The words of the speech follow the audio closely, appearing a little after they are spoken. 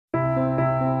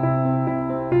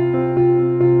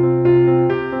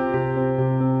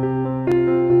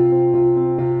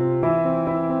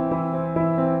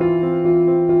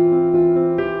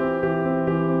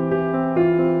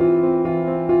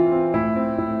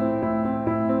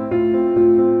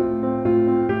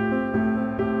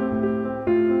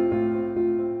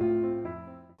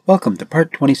Welcome to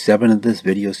part 27 of this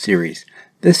video series.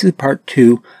 This is part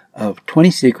 2 of 20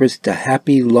 secrets to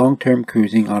happy long-term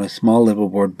cruising on a small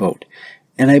liveaboard boat.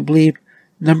 And I believe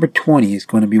number 20 is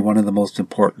going to be one of the most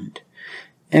important.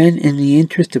 And in the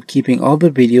interest of keeping all the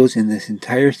videos in this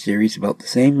entire series about the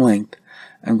same length,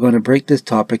 I'm going to break this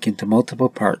topic into multiple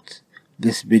parts,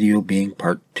 this video being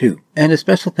part 2. And a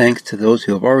special thanks to those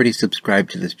who have already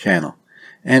subscribed to this channel.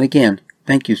 And again,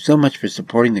 thank you so much for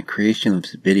supporting the creation of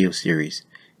this video series.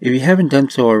 If you haven't done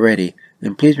so already,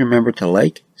 then please remember to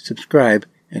like, subscribe,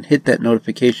 and hit that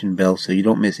notification bell so you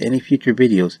don't miss any future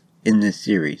videos in this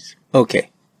series.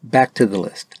 Okay, back to the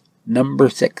list. Number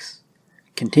 6.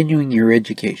 Continuing your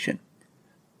education.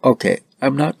 Okay,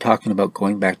 I'm not talking about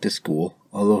going back to school,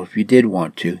 although if you did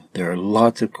want to, there are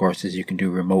lots of courses you can do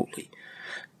remotely.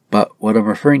 But what I'm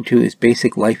referring to is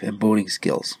basic life and boating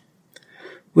skills.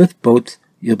 With boats,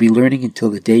 you'll be learning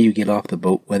until the day you get off the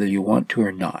boat, whether you want to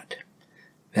or not.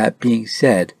 That being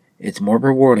said, it's more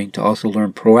rewarding to also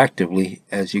learn proactively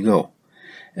as you go.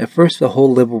 At first, the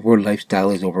whole liveaboard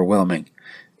lifestyle is overwhelming.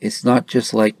 It's not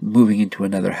just like moving into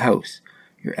another house.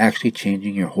 You're actually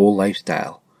changing your whole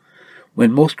lifestyle.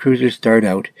 When most cruisers start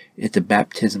out, it's a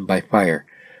baptism by fire.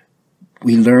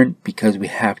 We learn because we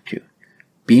have to.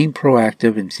 Being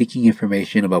proactive and seeking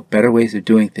information about better ways of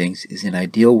doing things is an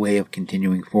ideal way of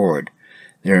continuing forward.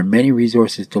 There are many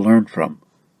resources to learn from.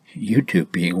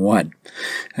 YouTube being one.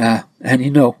 And you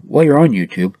know, while you're on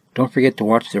YouTube, don't forget to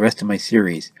watch the rest of my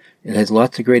series. It has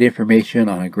lots of great information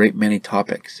on a great many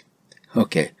topics.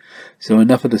 Okay, so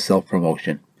enough of the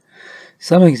self-promotion.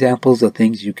 Some examples of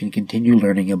things you can continue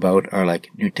learning about are like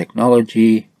new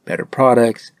technology, better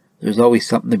products. There's always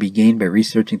something to be gained by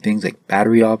researching things like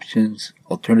battery options,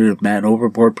 alternative man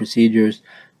overboard procedures,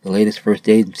 the latest first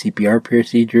aid and CPR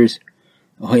procedures.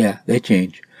 Oh yeah, they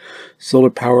change. Solar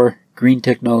power, green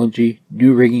technology,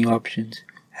 new rigging options,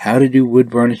 how to do wood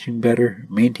varnishing better,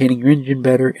 maintaining your engine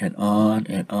better, and on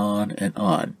and on and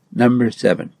on. Number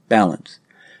 7. Balance.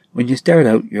 When you start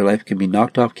out, your life can be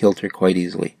knocked off kilter quite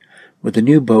easily. With a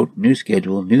new boat, new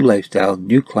schedule, new lifestyle,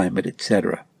 new climate,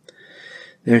 etc.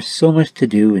 There's so much to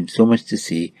do and so much to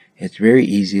see, it's very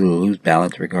easy to lose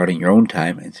balance regarding your own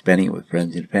time and spending it with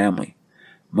friends and family.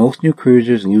 Most new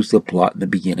cruisers lose the plot in the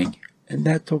beginning, and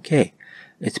that's okay.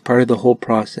 It's part of the whole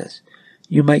process.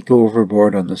 You might go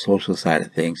overboard on the social side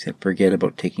of things and forget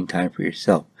about taking time for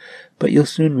yourself, but you'll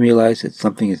soon realize that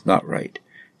something is not right.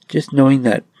 Just knowing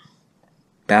that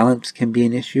balance can be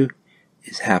an issue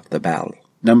is half the battle.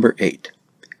 Number 8.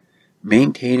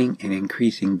 Maintaining and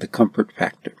increasing the comfort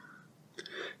factor.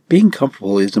 Being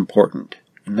comfortable is important.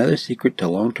 Another secret to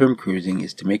long-term cruising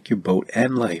is to make your boat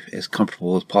and life as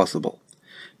comfortable as possible.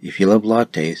 If you love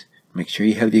lattes, make sure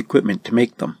you have the equipment to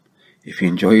make them. If you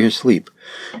enjoy your sleep,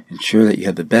 ensure that you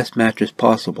have the best mattress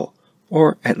possible,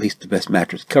 or at least the best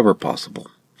mattress cover possible.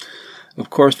 Of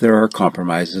course, there are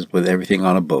compromises with everything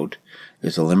on a boat.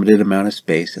 There's a limited amount of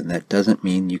space, and that doesn't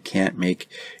mean you can't make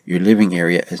your living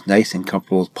area as nice and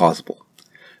comfortable as possible.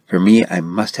 For me, I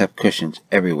must have cushions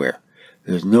everywhere.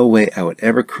 There's no way I would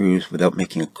ever cruise without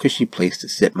making a cushy place to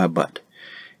sit my butt.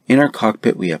 In our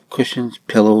cockpit, we have cushions,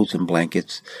 pillows, and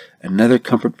blankets. Another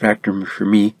comfort factor for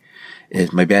me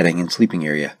is my bedding and sleeping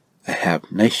area. I have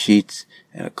nice sheets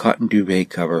and a cotton duvet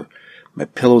cover. My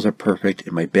pillows are perfect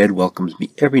and my bed welcomes me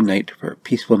every night for a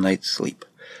peaceful night's sleep.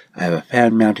 I have a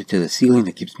fan mounted to the ceiling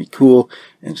that keeps me cool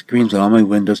and screens on all my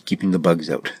windows keeping the bugs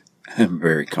out. I'm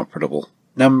very comfortable.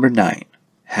 Number 9.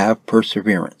 Have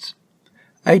perseverance.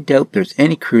 I doubt there's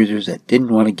any cruisers that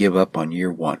didn't want to give up on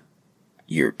year 1,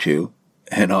 year 2,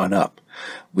 and on up.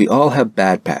 We all have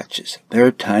bad patches. There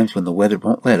are times when the weather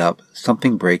won't let up,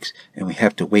 something breaks, and we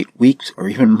have to wait weeks or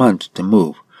even months to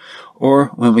move. Or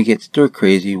when we get stir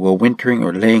crazy while wintering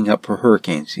or laying up for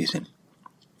hurricane season.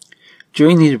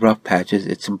 During these rough patches,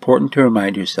 it's important to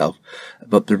remind yourself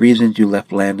about the reasons you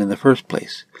left land in the first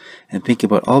place, and think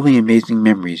about all the amazing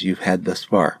memories you've had thus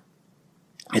far.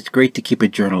 It's great to keep a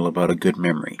journal about a good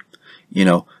memory. You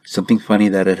know, something funny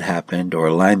that had happened, or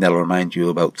a line that'll remind you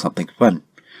about something fun.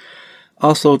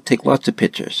 Also, take lots of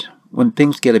pictures. When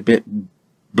things get a bit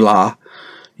blah,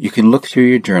 you can look through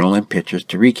your journal and pictures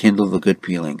to rekindle the good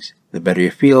feelings. The better you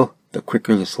feel, the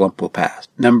quicker the slump will pass.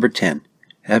 Number 10.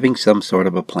 Having some sort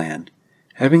of a plan.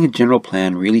 Having a general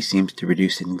plan really seems to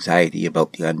reduce anxiety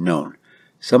about the unknown.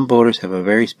 Some boaters have a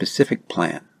very specific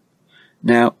plan.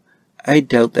 Now, I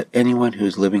doubt that anyone who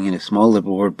is living in a small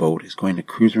liveaboard boat is going to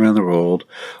cruise around the world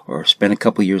or spend a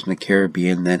couple years in the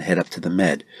Caribbean and then head up to the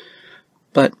Med.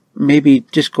 But maybe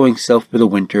just going south for the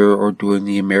winter or doing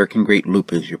the American Great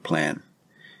Loop is your plan.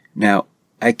 Now,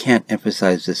 I can't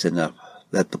emphasize this enough,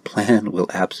 that the plan will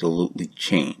absolutely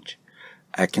change.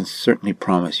 I can certainly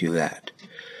promise you that.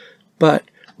 But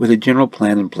with a general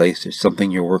plan in place, there's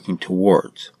something you're working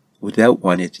towards. Without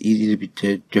one, it's easy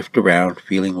to drift around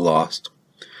feeling lost.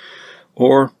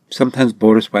 Or sometimes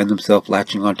boaters find themselves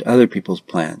latching onto other people's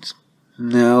plans.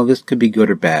 Now, this could be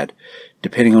good or bad,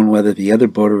 depending on whether the other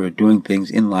boater are doing things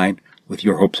in line with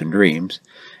your hopes and dreams,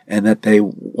 and that they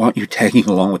want you tagging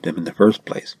along with them in the first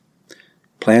place.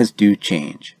 Plans do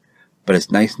change, but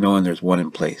it's nice knowing there's one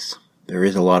in place. There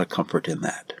is a lot of comfort in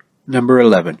that. Number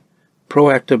 11.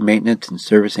 Proactive maintenance and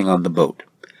servicing on the boat.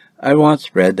 I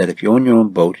once read that if you own your own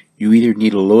boat, you either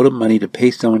need a load of money to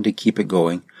pay someone to keep it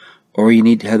going, or you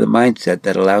need to have the mindset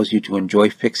that allows you to enjoy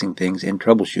fixing things and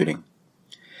troubleshooting.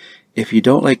 If you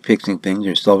don't like fixing things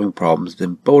or solving problems,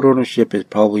 then boat ownership is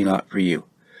probably not for you.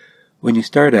 When you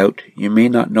start out, you may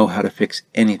not know how to fix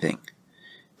anything.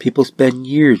 People spend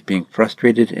years being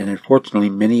frustrated, and unfortunately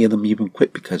many of them even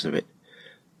quit because of it.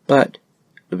 But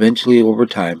eventually, over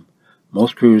time,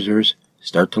 most cruisers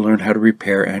start to learn how to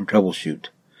repair and troubleshoot.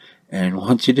 And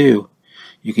once you do,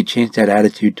 you can change that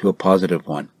attitude to a positive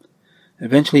one.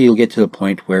 Eventually you'll get to the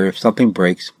point where if something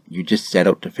breaks, you just set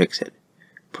out to fix it.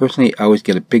 Personally, I always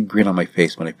get a big grin on my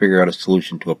face when I figure out a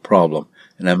solution to a problem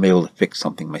and I'm able to fix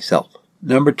something myself.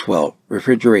 Number 12.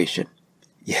 Refrigeration.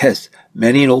 Yes,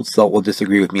 many an old salt will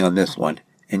disagree with me on this one.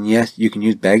 And yes, you can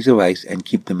use bags of ice and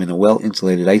keep them in a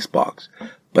well-insulated ice box.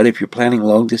 But if you're planning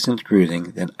long-distance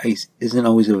cruising, then ice isn't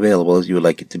always available as you would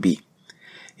like it to be.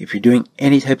 If you're doing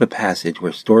any type of passage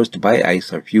where stores to buy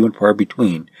ice are few and far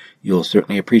between, you'll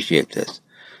certainly appreciate this.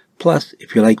 Plus,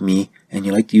 if you're like me and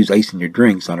you like to use ice in your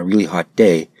drinks on a really hot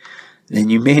day, then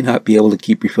you may not be able to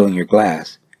keep refilling your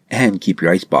glass and keep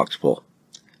your ice box full.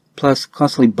 Plus,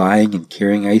 constantly buying and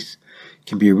carrying ice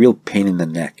can be a real pain in the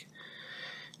neck.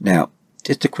 Now,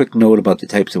 just a quick note about the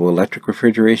types of electric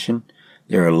refrigeration.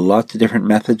 There are lots of different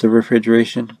methods of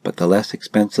refrigeration, but the less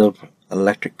expensive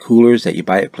electric coolers that you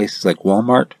buy at places like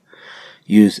Walmart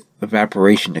use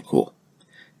evaporation to cool.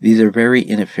 These are very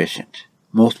inefficient.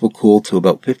 Most will cool to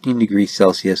about 15 degrees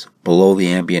Celsius below the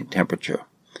ambient temperature,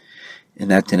 and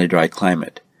that's in a dry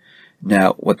climate.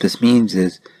 Now, what this means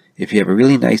is if you have a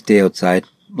really nice day outside,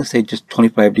 let's say just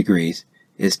 25 degrees,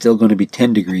 it's still going to be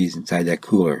 10 degrees inside that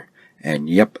cooler, and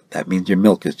yep, that means your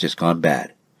milk has just gone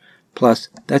bad. Plus,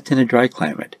 that's in a dry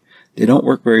climate. They don't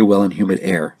work very well in humid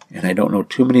air, and I don't know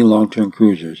too many long-term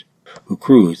cruisers who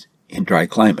cruise in dry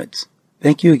climates.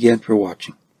 Thank you again for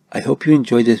watching. I hope you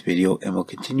enjoyed this video and will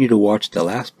continue to watch the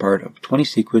last part of 20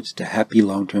 Secrets to Happy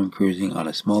Long-Term Cruising on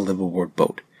a Small Liveaboard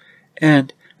Boat.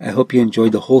 And I hope you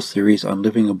enjoyed the whole series on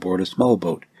living aboard a small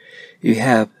boat. If you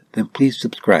have, then please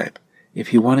subscribe.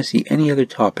 If you want to see any other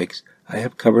topics I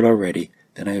have covered already,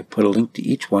 then I have put a link to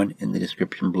each one in the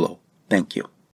description below. Thank you.